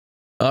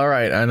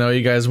Alright, I know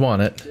you guys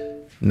want it.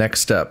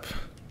 Next up,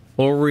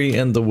 Ori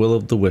and the Will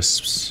of the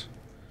Wisps.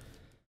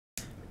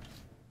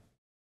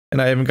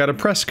 And I even got a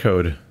press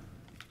code.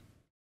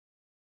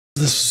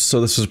 This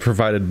was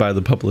provided by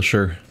the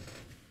publisher.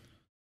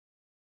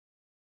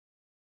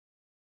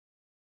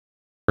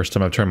 First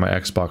time I've turned my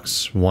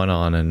Xbox One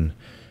on in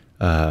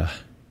a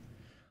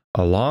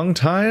long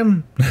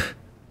time. I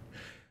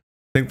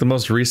think the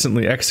most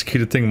recently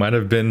executed thing might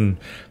have been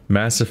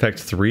Mass Effect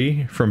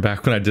 3 from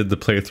back when I did the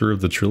playthrough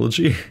of the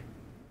trilogy.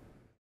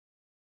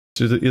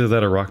 Either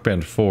that or Rock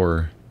Band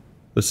 4.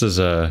 This is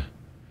a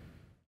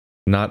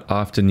not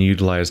often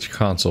utilized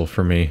console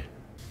for me.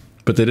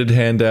 But they did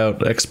hand out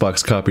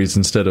Xbox copies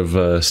instead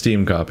of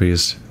Steam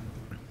copies,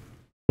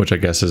 which I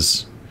guess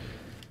is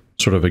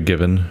sort of a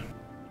given.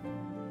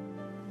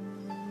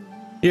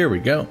 Here we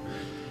go.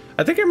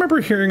 I think I remember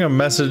hearing a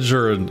message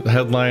or a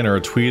headline or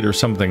a tweet or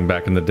something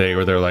back in the day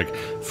where they're like,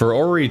 for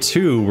Ori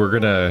 2, we're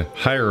gonna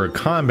hire a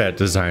combat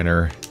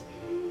designer.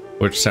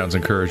 Which sounds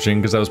encouraging,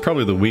 because that was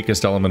probably the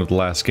weakest element of the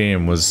last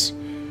game, was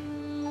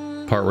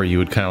the part where you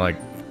would kind of like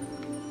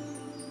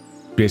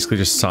basically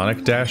just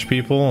Sonic dash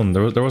people, and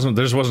there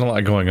just wasn't a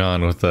lot going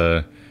on with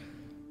the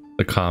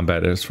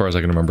combat as far as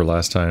I can remember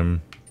last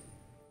time.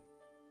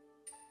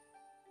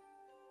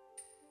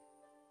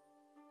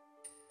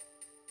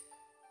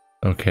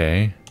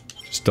 Okay,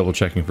 just double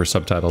checking for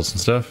subtitles and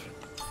stuff.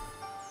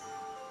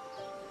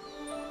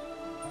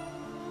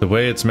 The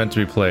way it's meant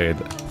to be played.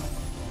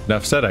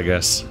 Enough said, I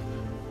guess.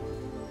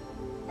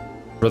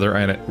 Rather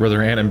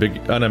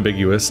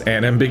unambiguous.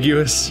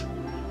 Unambiguous?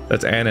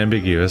 That's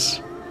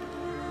unambiguous.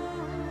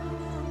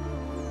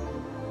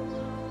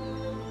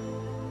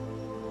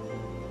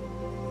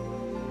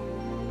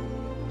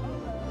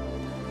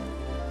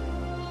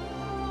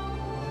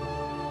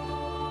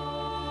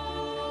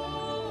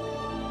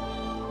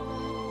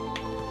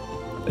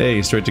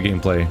 Hey, straight to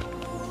gameplay.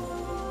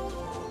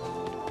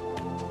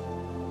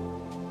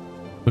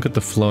 Look at the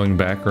flowing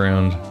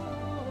background.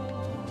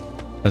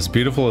 As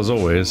beautiful as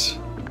always.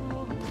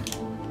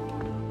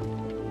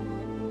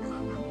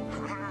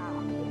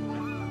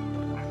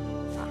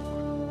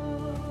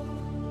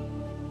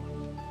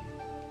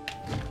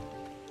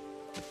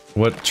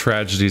 What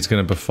tragedy is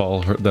going to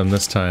befall them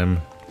this time?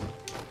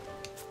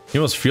 You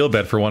almost feel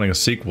bad for wanting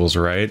sequels,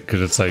 right?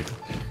 Because it's like,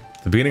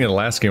 the beginning of the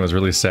last game was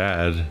really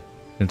sad.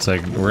 It's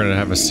like, we're going to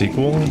have a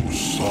sequel?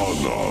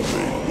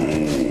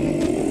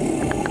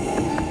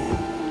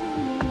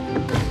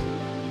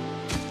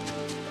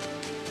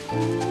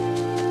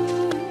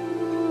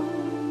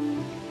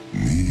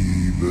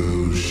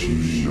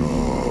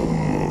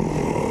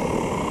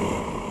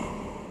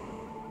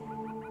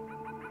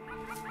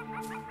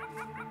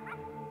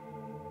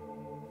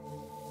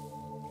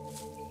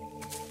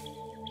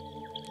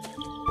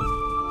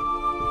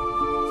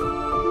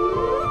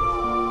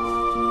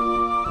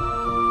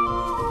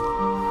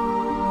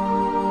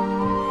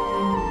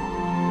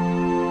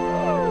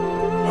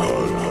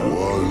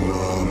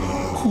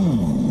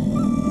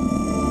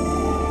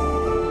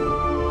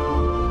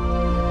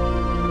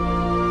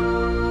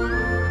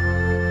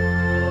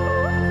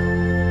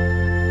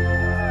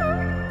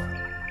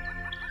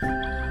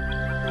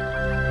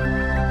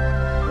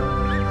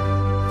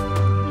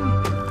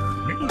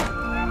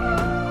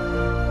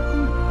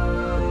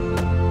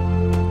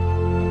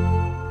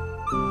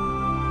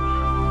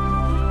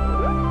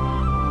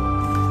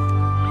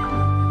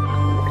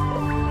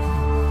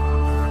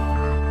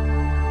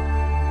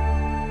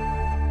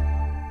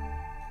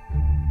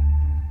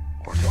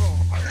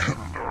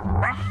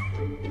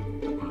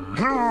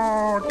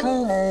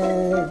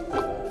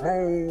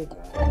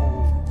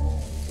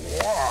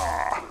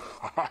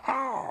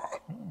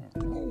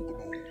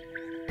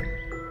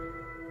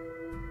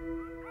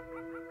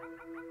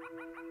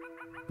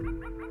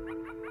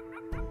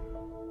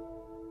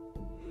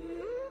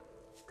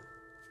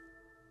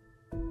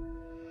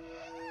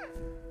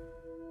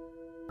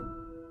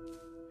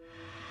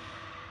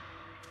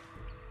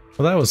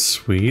 Well, that was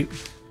sweet.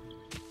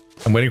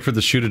 I'm waiting for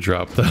the shoe to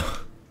drop, though.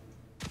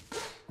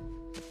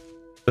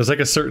 There's like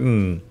a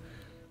certain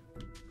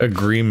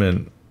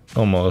agreement,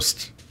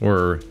 almost,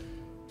 where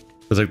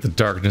there's like the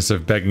darkness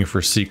of begging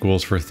for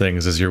sequels for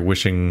things as you're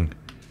wishing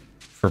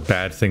for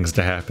bad things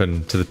to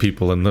happen to the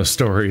people in those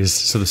stories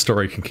so the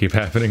story can keep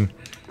happening.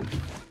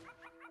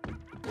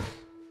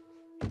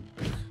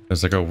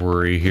 There's like a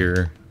worry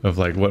here of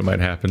like what might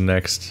happen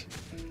next.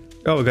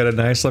 Oh, we got a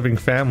nice loving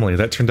family.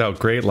 That turned out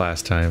great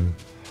last time.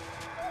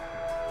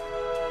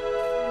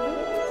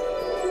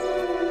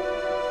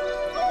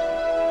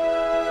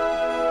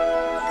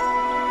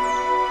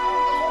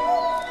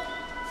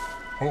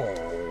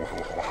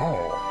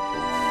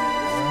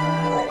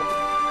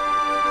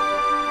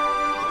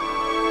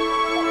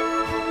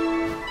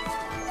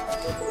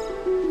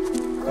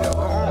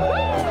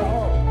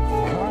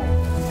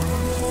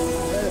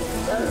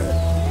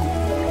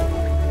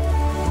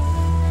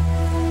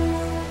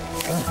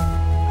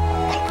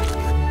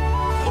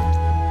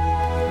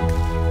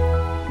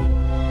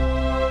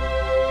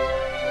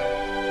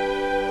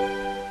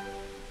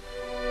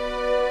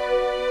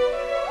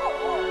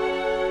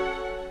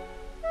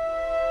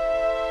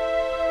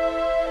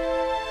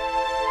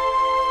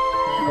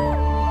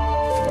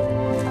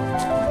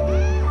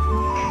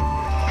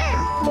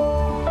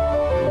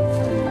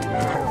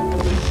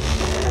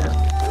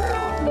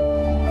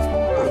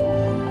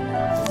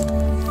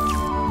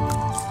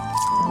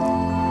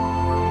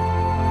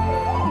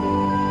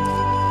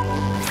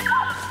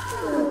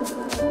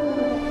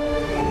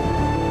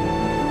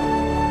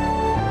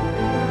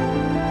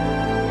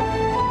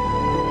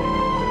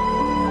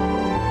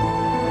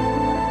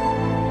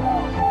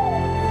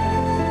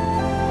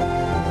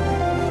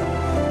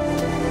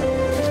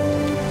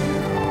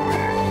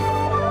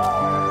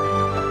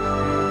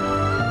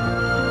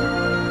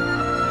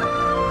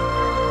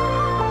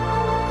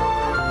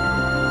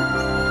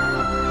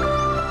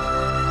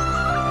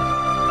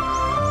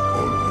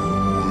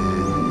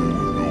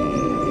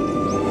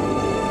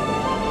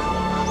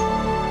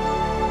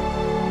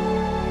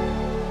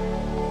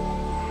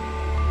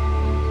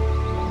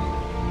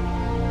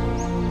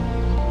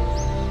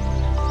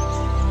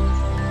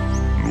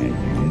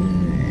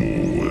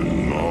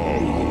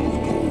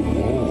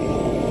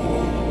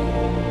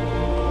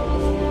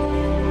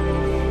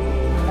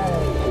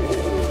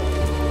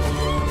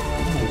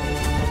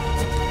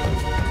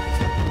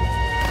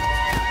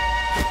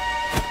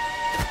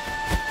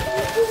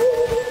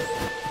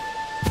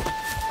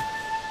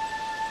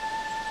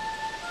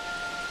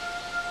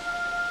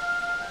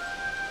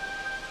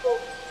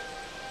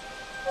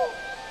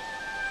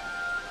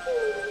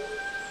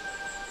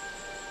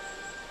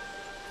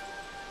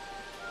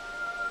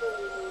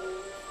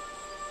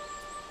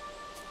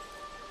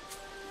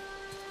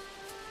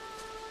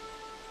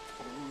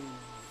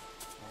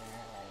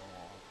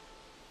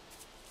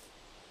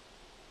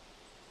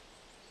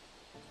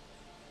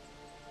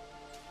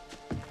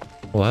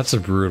 Well, that's a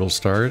brutal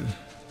start.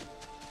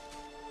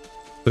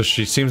 So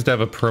she seems to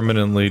have a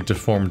permanently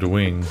deformed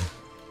wing.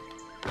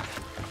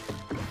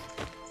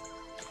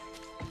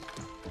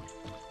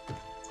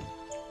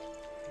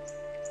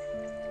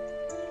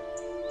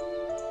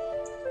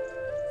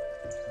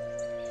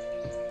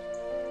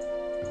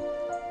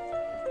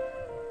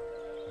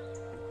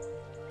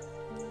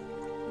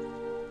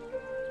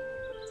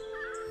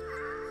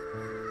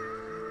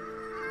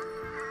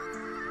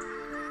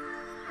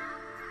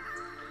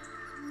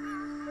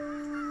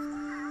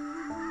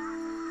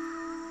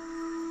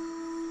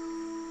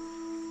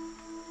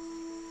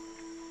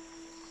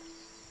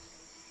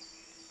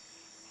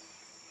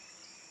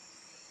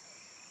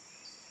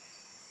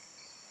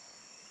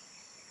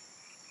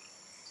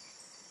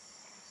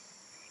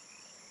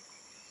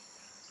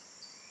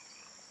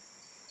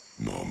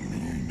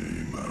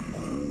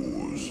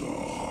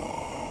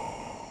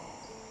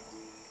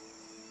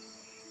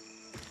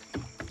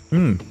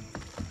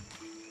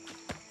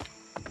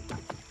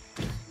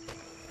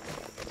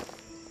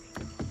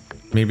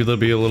 Maybe there'll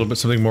be a little bit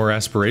something more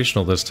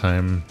aspirational this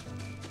time.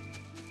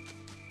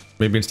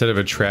 Maybe instead of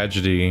a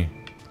tragedy,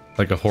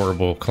 like a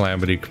horrible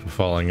calamity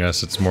befalling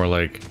us, it's more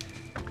like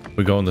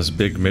we go on this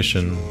big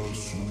mission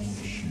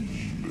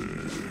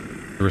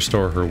to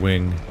restore her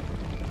wing.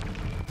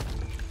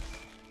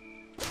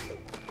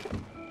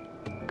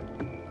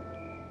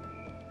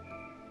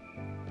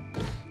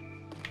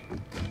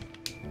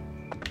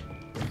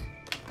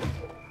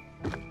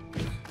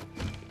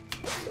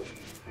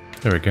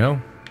 There we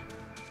go.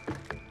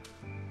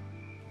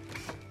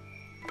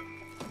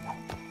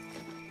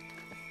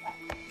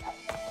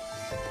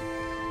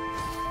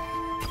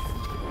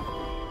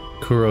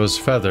 Kuro's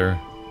feather.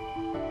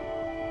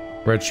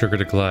 Red sugar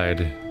to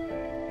glide.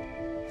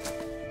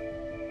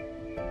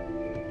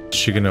 Is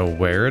she gonna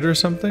wear it or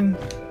something?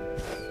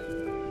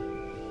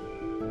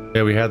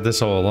 Yeah, we had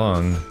this all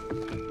along.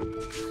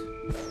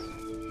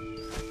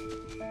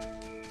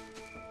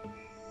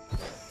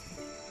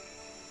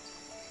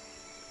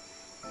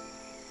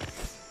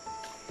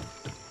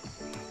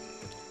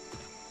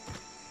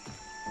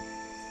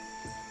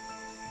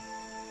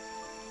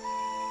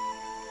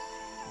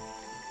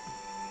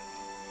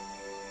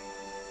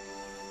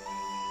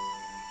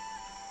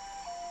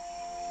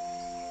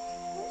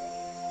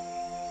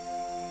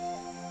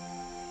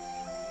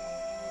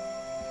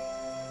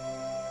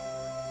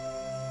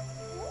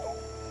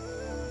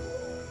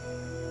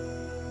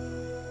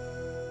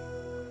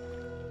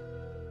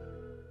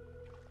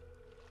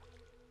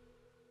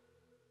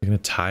 Gonna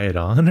tie it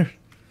on?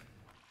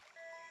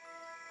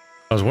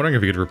 I was wondering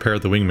if you could repair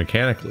the wing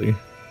mechanically.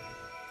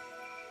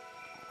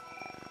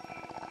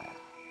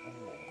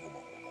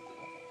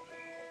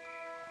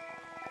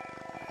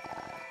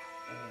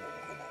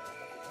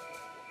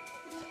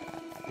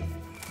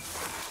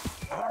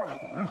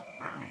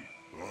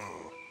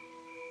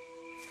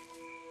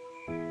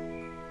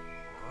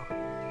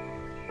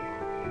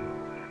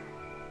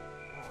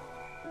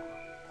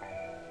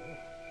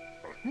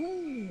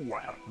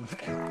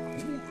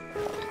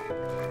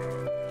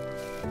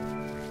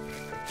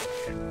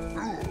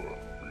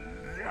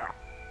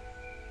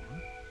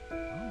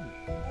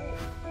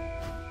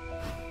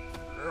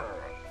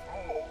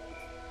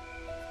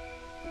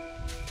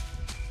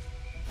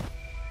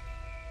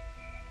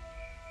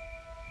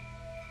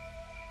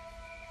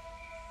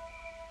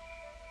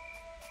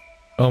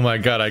 Oh my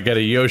god, I get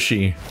a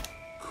Yoshi.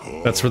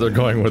 That's where they're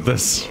going with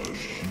this.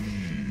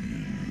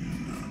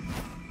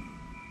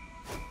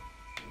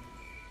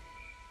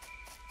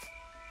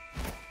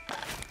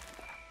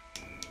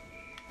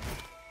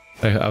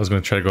 I was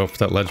gonna try to go up for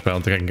that ledge, but I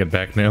don't think I can get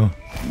back now.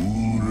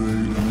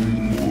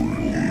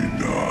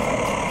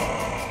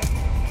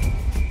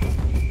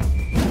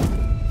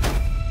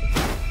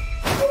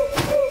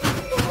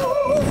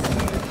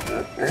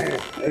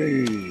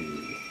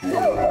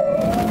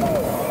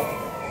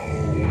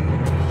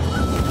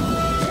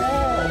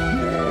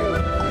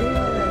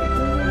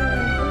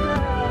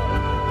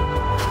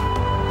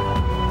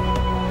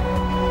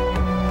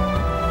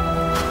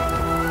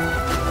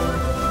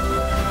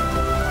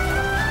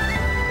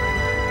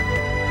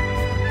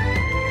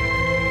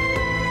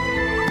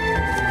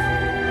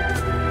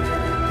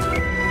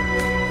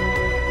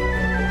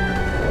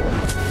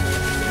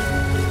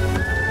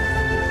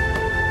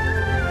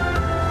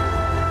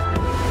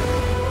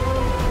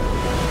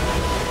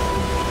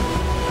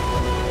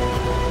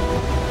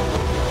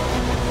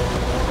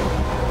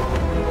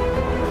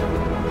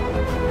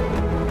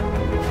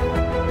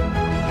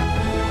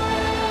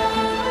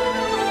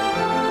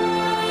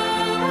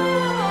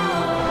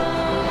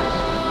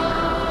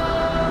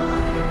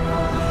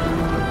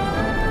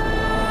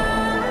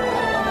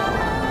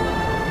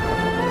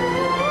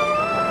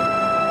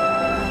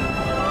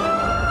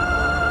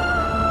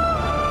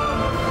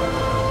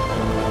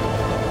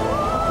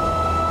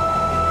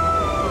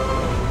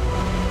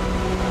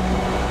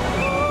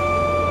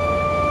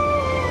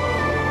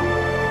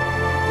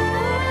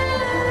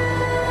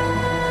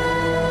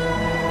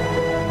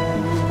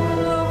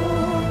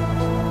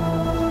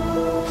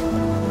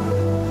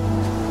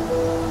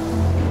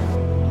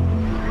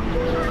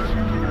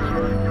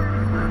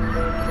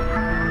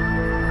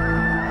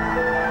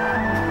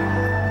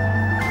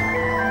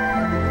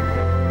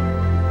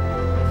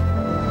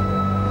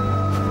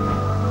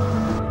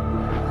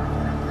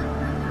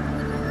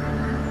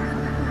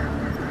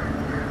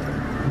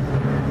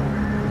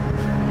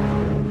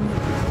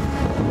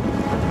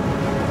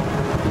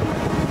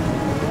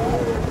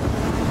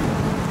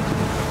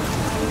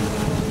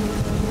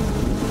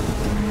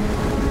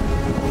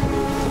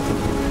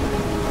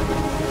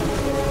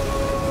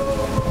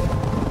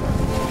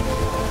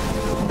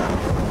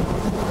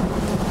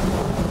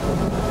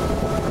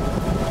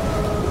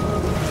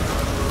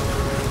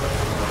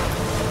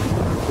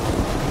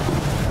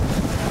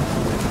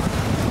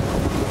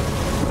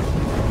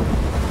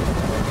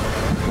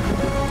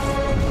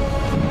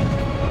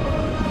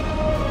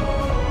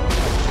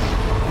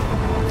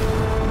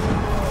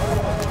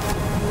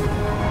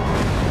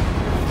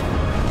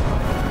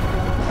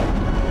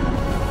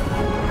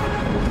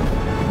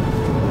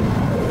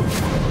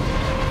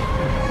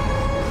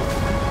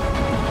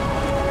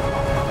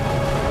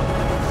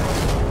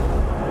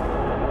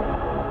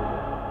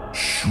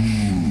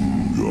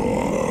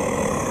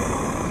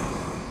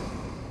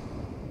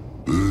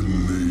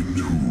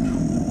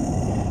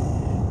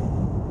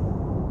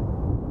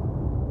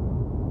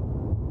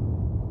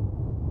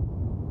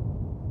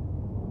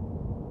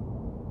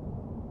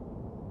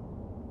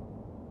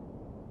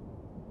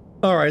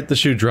 Alright, the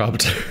shoe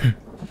dropped.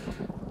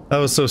 That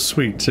was so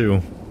sweet,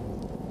 too.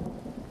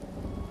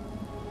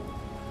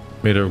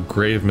 Made a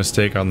grave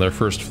mistake on their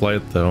first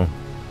flight, though.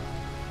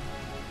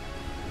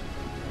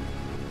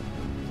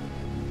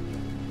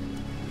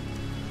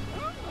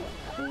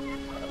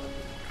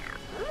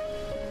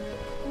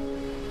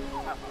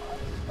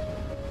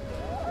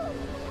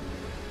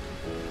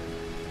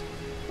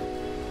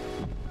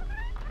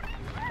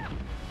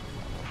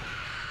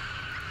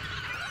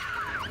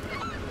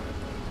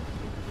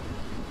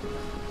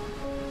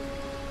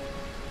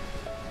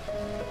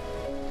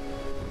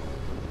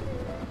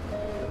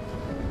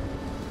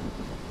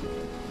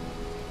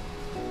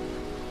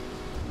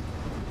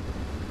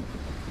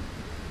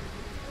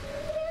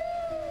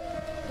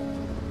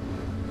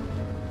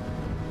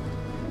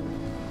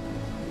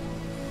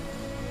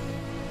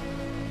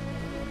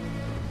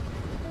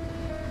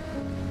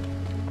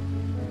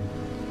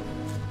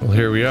 Well,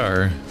 here we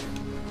are.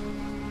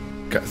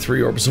 Got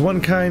 3 orbs of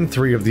one kind,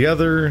 3 of the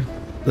other.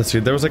 Let's see,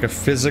 there was like a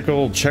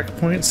physical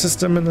checkpoint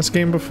system in this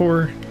game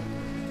before.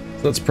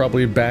 So that's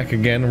probably back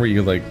again where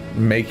you like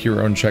make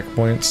your own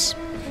checkpoints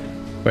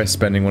by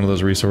spending one of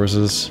those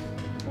resources.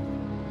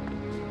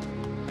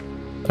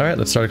 Alright,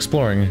 let's start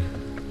exploring.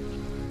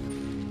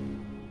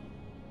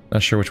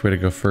 Not sure which way to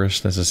go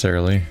first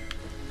necessarily.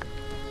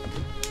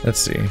 Let's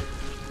see.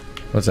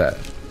 What's that?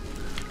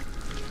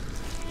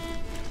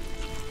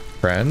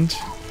 Friend?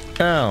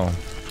 Ow.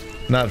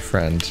 Not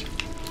friend.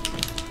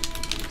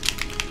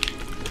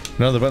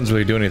 None of the buttons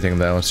really do anything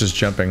though, it's just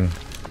jumping.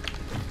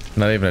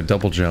 Not even a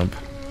double jump.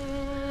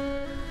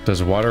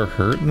 Does water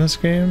hurt in this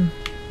game?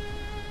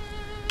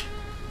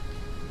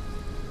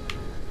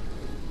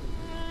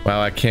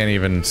 Wow, I can't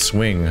even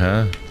swing,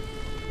 huh?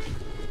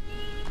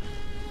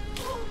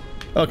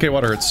 Okay,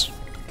 water hurts.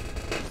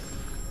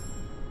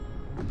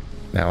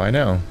 Now I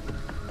know.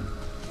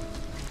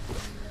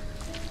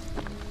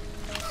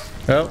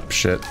 Oh,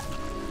 shit.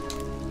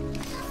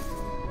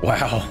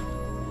 Wow.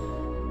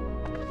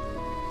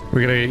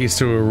 We're gonna get used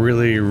to a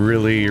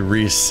really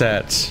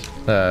reset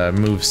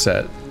move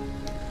set.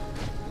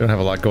 We don't have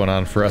a lot going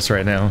on for us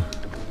right now.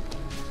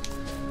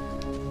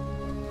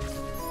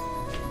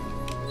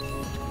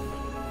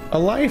 A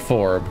life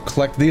orb.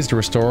 Collect these to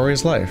restore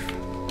Ori's life.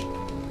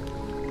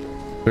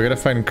 We're gonna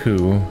find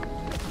Ku.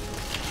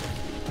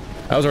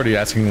 I was already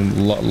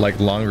asking like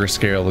longer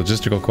scale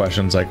logistical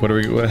questions, like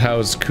how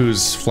is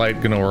Ku's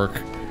flight gonna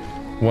work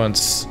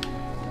once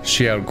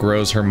she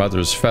outgrows her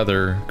mother's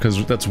feather,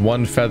 because that's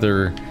one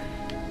feather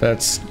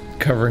that's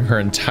covering her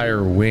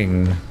entire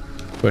wing,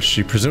 but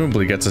she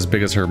presumably gets as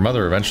big as her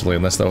mother eventually,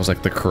 unless that was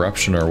like the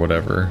corruption or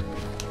whatever.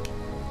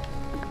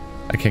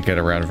 I can't get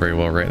around very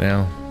well right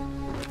now.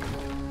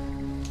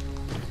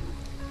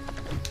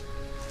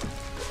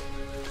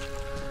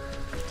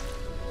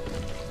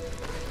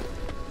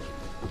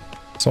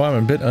 So I'm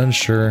a bit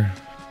unsure.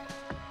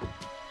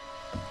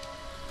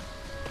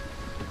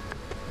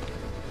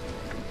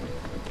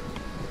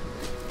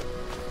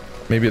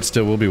 Maybe it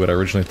still will be what I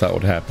originally thought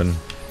would happen.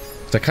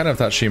 I kind of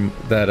thought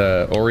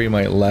that Ori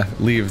might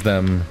leave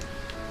them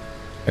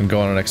and go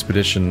on an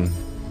expedition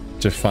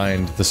to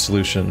find the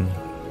solution.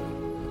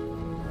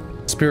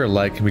 Spirit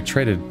light can be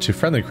traded to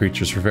friendly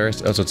creatures for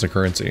various outlets of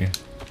currency.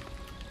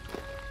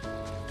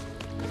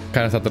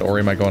 Kind of thought that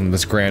Ori might go on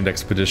this grand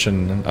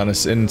expedition on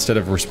instead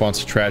of response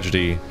to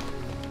tragedy,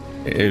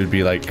 it would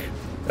be like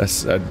a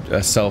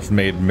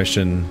self-made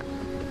mission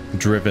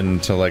driven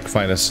to like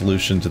find a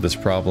solution to this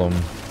problem.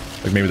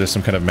 Like maybe there's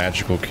some kind of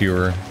magical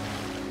cure.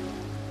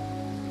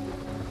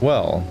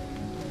 Well,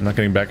 I'm not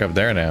getting back up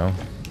there now.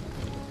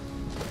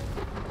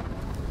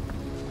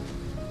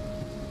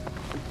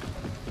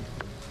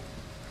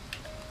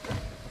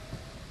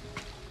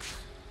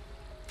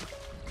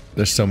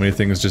 There's so many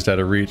things just out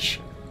of reach.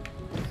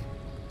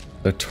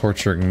 They're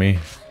torturing me.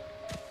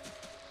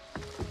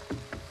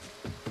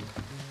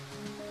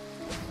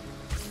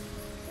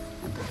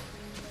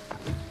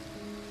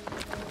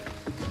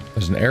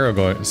 There's an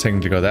arrow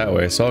saying to go that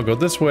way, so I'll go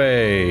this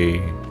way.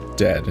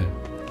 Dead.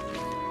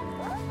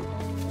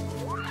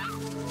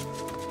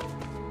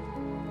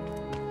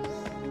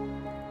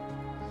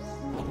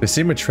 They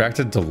seem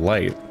attracted to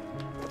light.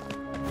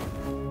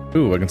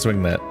 Ooh, I can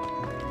swing that.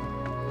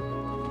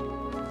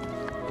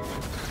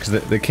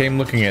 Because they came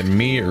looking at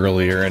me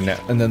earlier, and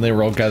then they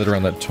were all gathered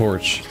around that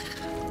torch.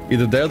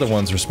 Either they're the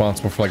ones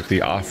responsible for like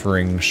the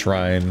offering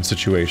shrine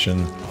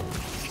situation,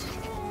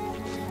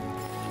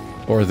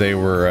 or they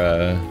were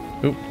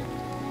oop,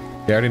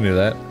 yeah, I already knew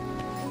that.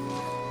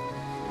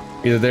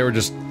 Either they were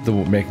just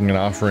making an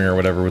offering or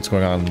whatever, what's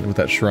going on with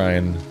that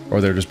shrine,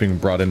 or they're just being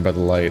brought in by the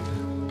light.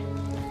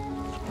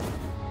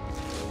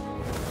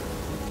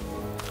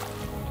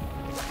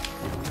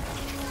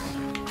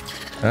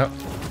 Oh.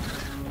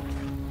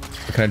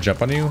 Can I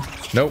jump on you?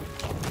 Nope.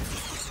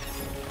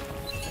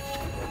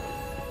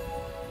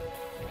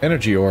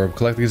 Energy orb.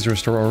 Collect these to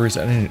restore Ori's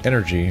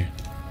energy.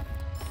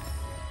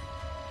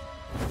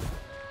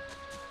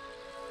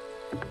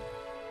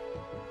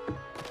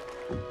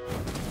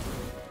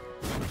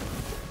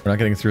 We're not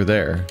getting through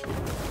there.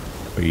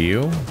 But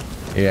you?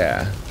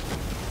 Yeah.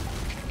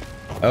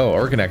 Oh,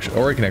 or it can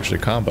actually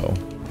combo.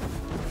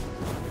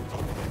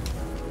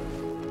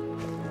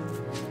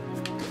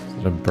 Is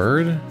it a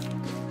bird?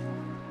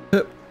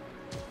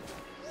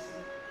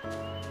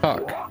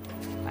 Talk.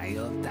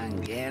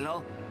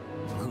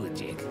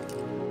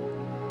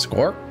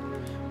 Score?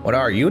 What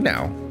are you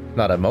now?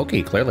 Not a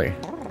Moki, clearly.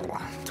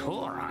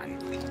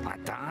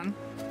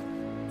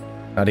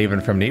 Not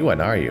even from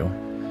Niwen, are you?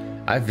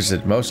 I've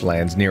visited most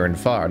lands near and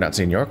far, not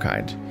seen your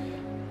kind.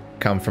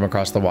 Come from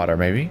across the water,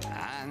 maybe?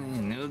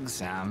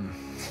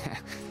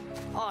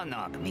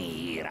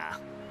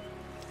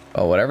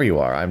 Oh, whatever you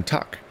are, I'm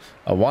Tuck,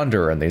 a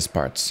wanderer in these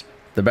parts.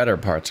 The better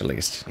parts, at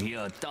least.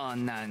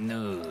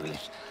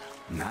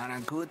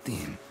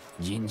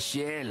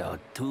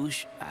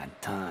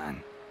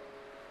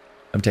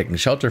 I'm taking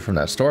shelter from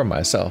that storm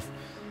myself,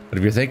 but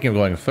if you're thinking of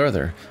going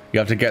further, you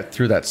have to get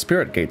through that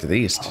spirit gate to the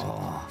east.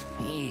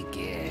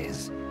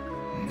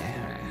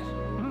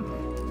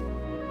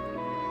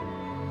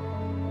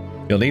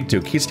 You'll need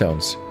 2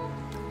 keystones.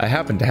 I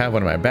happen to have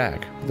one in my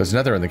bag. There's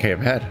another in the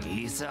cave ahead.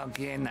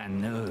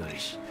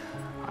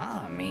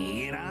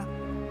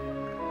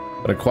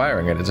 But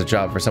acquiring it is a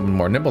job for someone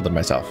more nimble than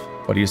myself.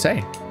 What do you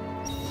say?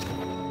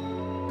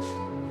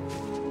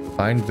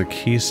 Find the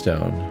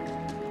keystone.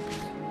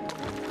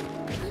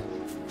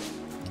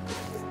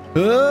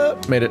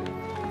 Made it.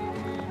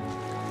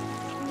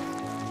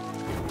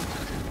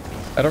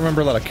 I don't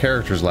remember a lot of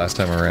characters last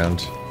time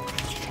around.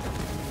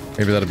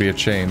 Maybe that'll be a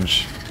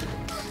change.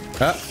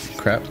 Ah,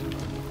 crap.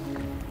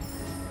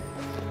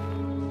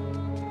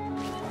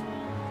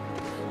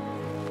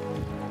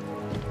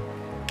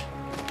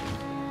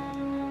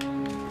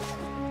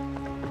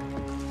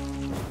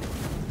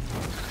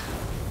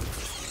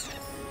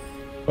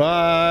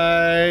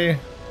 Bye.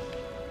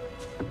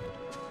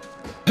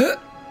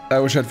 I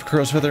wish I had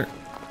crow's feather.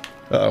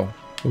 Uh-oh.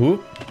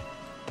 Ooh.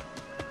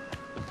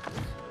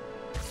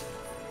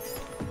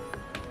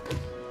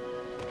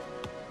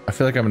 I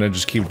feel like I'm gonna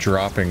just keep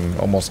dropping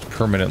almost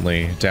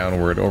permanently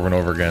downward over and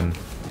over again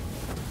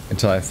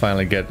until I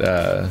finally get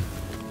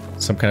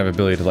some kind of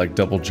ability to like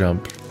double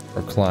jump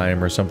or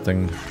climb or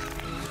something.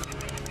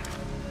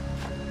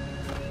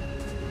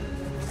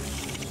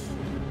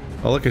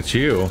 Oh, look at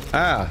you.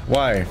 Ah,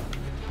 why?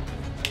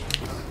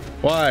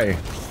 Why?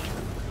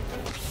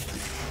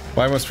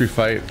 Why must we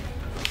fight?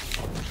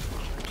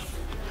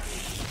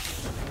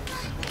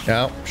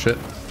 Oh, shit.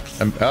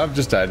 I've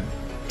just died.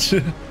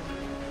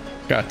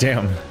 God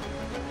damn.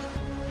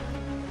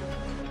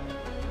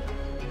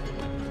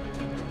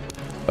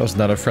 That was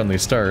not a friendly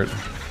start.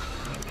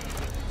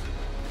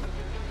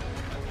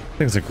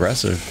 Thing's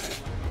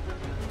aggressive.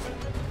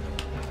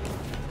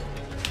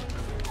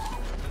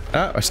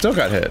 Ah, I still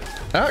got hit.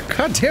 Ah,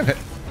 god damn it.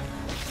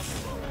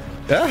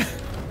 Ah.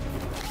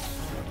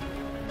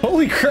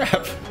 Holy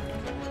crap.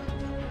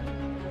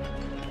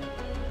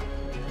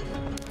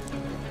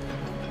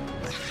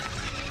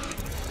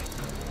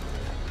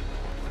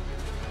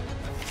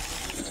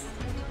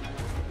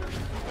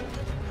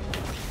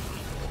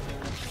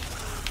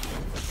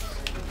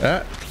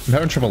 Ah, I'm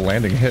having trouble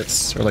landing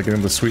hits or like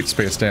getting the sweet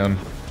space down.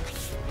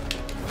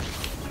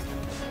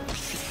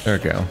 There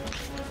we go.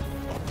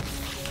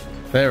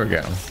 There we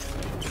go.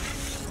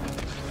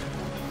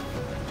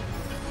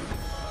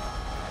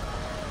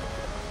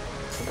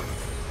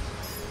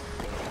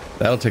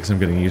 That'll take some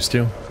getting used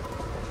to.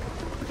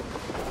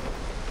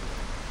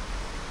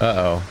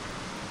 Uh-oh.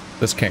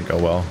 This can't go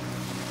well.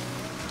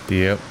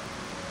 Yep.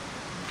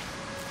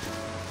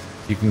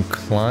 You can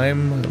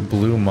climb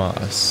blue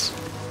moss.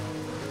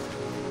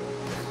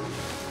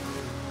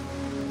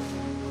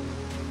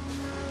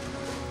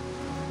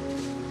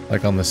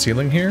 Like on the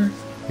ceiling here?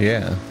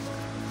 Yeah.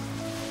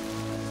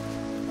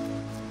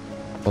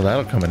 Well,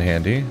 that'll come in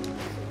handy.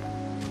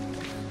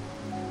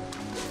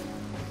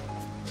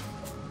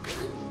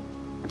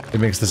 It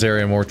makes this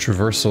area more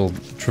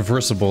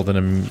traversable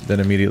than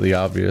immediately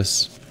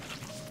obvious.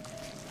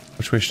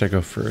 Which way should I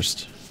go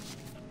first?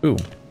 Ooh.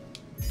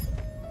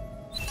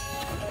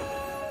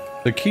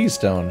 The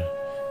keystone.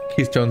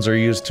 Keystones are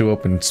used to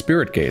open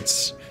spirit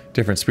gates.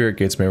 Different spirit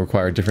gates may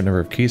require a different number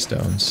of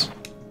keystones.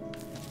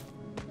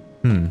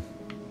 Hmm.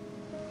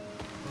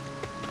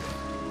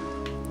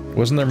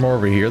 Wasn't there more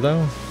over here,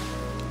 though?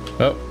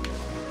 Oh.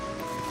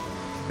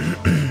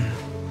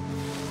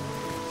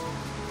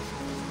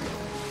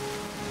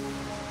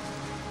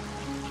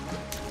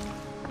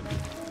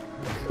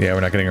 Yeah,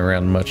 we're not getting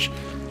around much.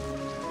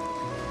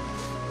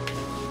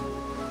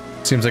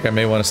 Seems like I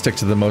may want to stick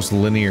to the most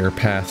linear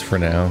path for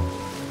now.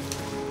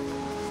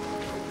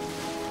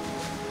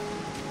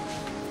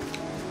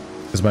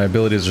 Because my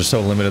abilities are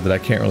so limited that I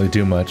can't really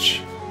do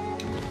much.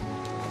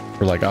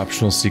 For like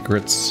optional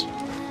secrets.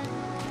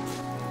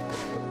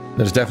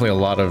 There's definitely a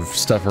lot of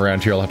stuff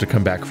around here I'll have to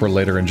come back for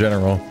later in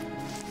general.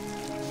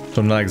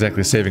 So I'm not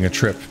exactly saving a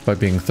trip by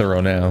being thorough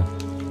now.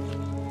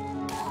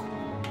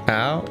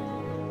 Ow.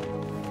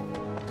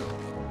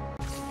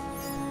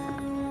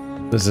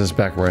 This is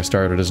back where I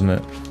started, isn't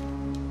it?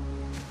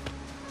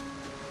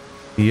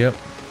 Yep.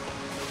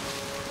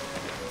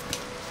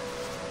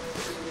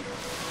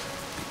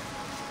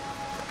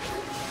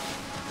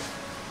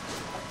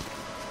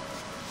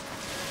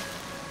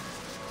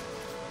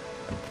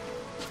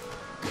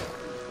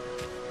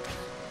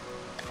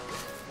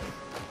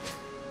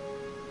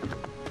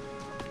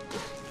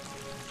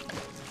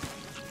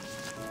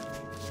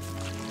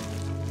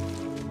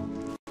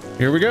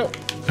 Here we go.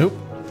 Oop,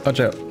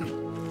 watch out.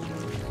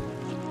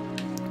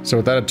 So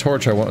without a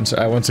torch, I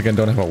once again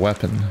don't have a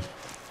weapon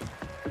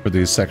for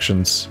these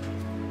sections.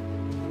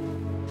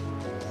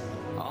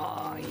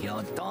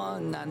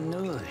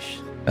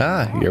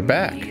 Ah, you're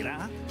back.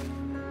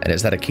 And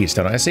is that a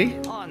keystone I see?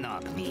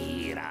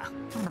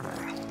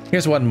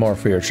 Here's one more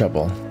for your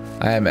trouble.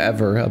 I am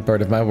ever a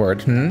bird of my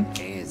word, Now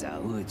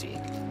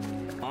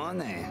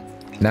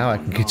I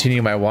can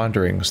continue my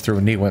wanderings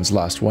through Niwen's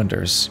lost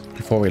wonders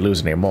before we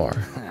lose any more.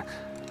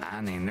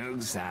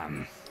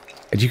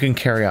 And you can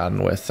carry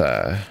on with,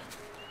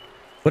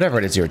 whatever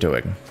it is you're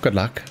doing. Good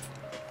luck.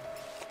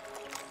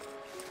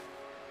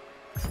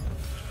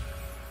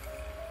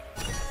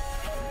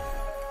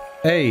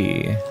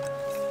 Hey.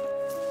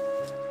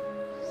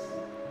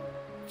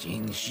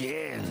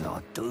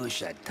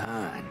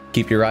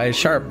 Keep your eyes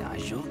sharp.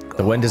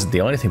 The wind isn't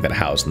the only thing that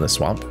howls in the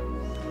swamp.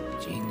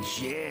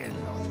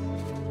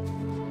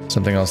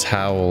 Something else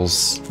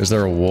howls. Is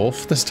there a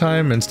wolf this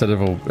time instead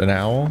of an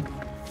owl?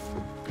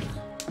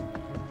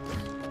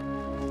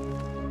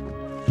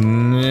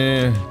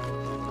 Nah.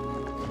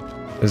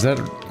 Is that...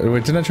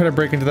 Wait, didn't I try to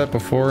break into that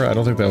before? I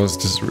don't think that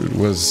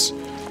was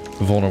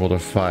vulnerable to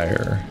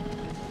fire.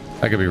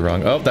 I could be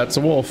wrong. Oh, that's a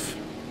wolf.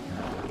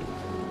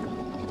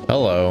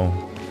 Hello.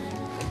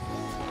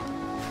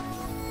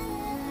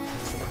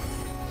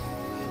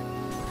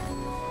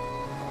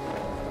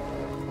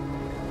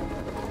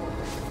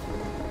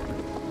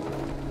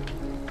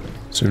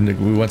 So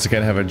we once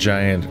again have a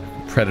giant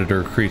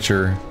predator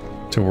creature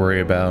to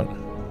worry about.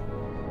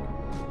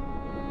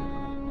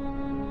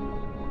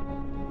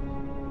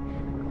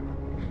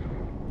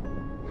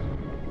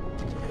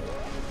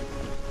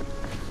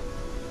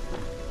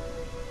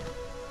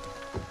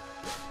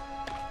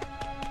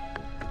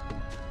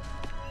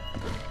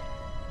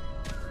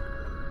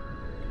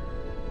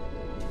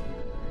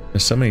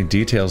 There's so many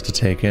details to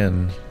take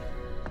in.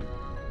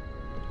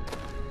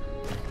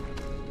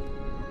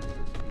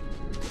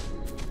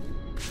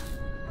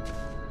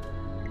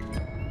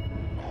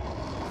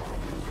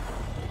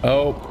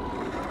 Oh.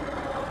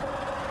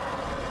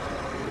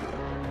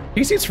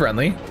 He seems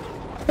friendly.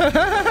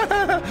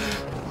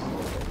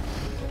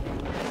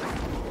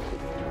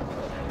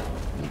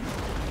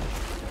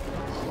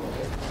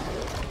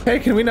 Hey,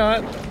 can we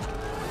not?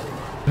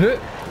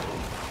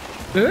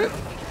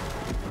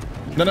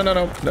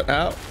 No.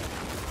 Ow.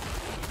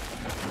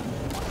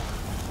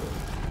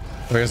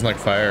 Oh, he doesn't like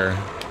fire.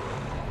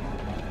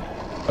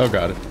 Oh,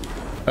 God.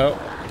 Oh,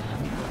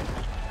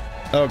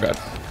 God.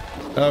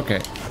 Okay.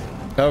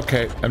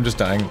 Okay, I'm just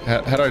dying.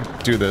 How do I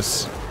do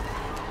this?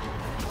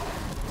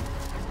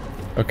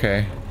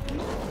 Okay.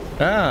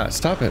 Ah,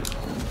 stop it.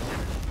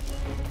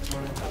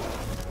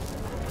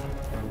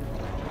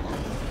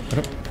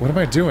 What am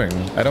I doing?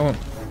 I don't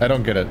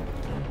get it.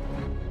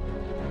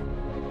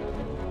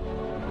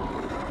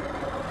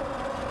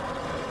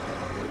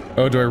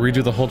 Oh, do I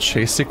redo the whole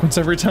chase sequence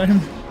every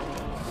time?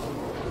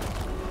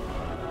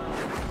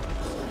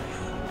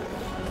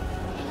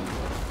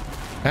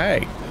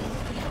 Hey.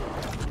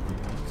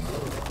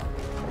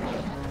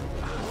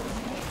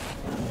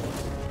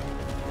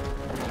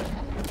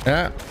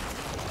 Ah.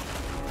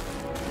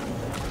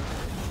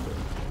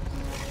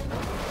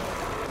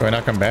 Do I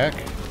not come back?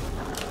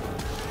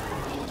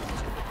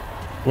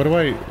 What am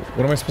I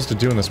supposed to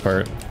do in this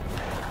part?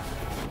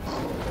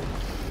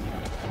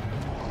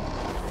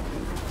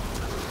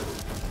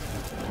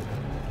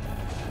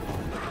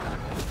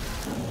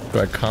 Do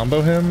I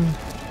combo him?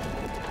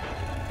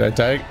 Did I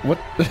die? What?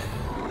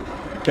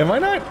 Am I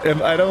not?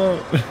 I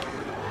don't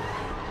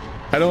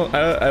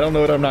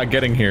know what I'm not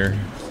getting here.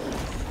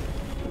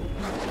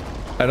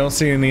 I don't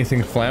see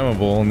anything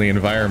flammable in the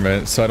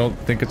environment, so I don't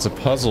think it's a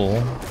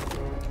puzzle.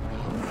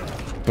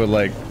 But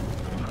like,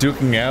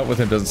 duking out with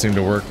him doesn't seem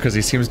to work because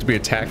he seems to be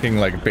attacking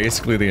like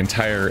basically the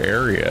entire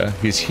area.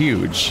 He's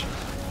huge.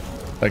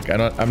 Like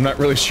I'm not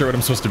really sure what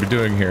I'm supposed to be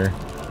doing here.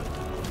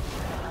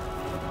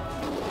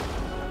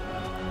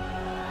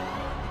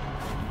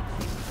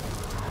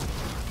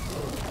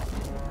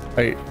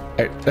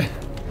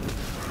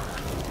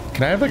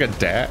 Can I have like a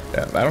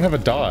I don't have a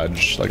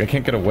dodge. Like I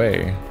can't get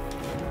away.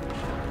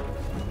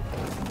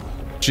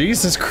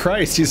 Jesus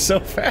Christ, he's so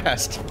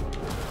fast.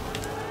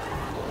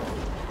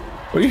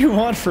 What do you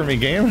want from me,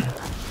 game?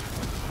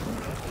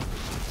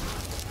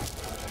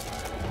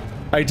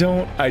 I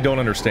don't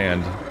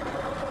understand.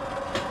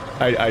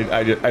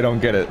 I don't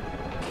get it.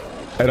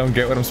 I don't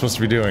get what I'm supposed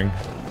to be doing.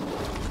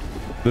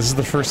 This is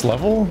the first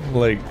level?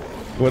 Like,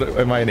 what,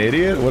 am I an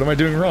idiot? What am I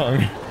doing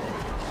wrong?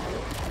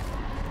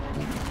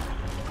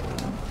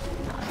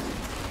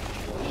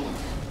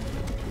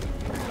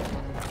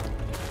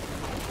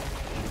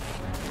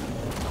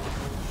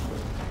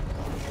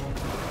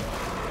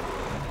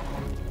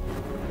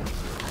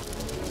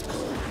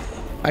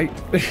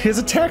 His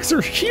attacks are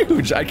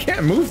huge. I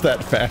can't move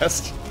that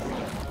fast.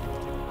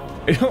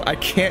 I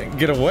can't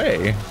get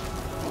away.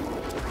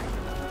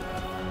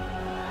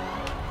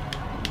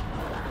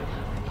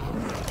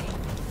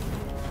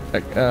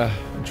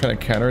 I'm trying to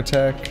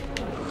counterattack.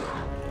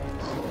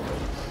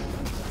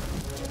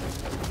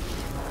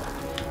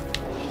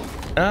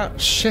 Ah,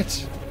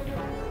 shit.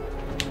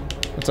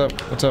 What's up?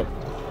 What's up?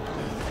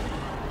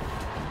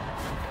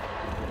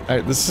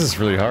 This is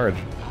really hard.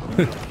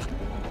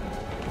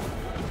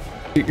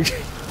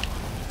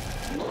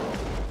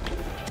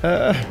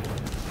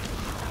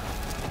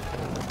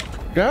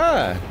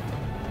 God.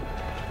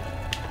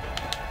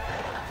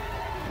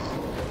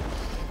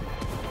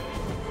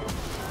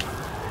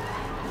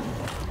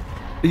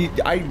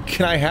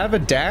 Can I have a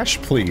dash,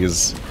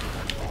 please?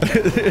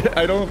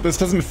 This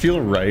doesn't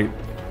feel right.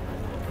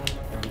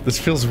 This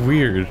feels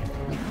weird.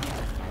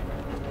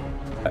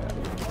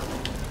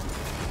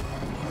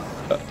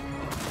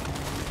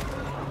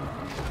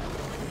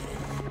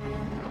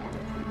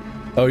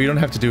 Oh, you don't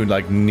have to do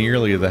like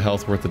nearly the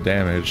health worth of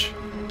damage.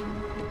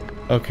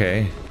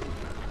 Okay.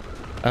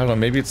 I don't know,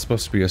 maybe it's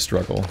supposed to be a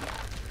struggle.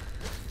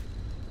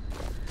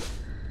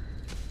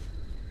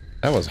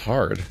 That was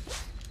hard.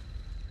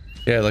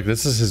 Yeah, like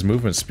this is his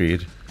movement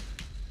speed.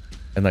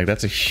 And like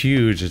that's a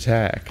huge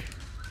attack.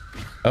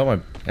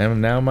 Oh,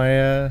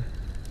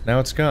 now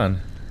it's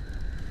gone.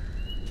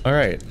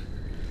 Alright.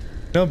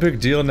 No big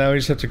deal, now we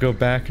just have to go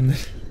back in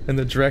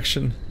the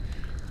direction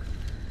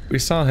we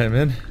saw him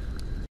in.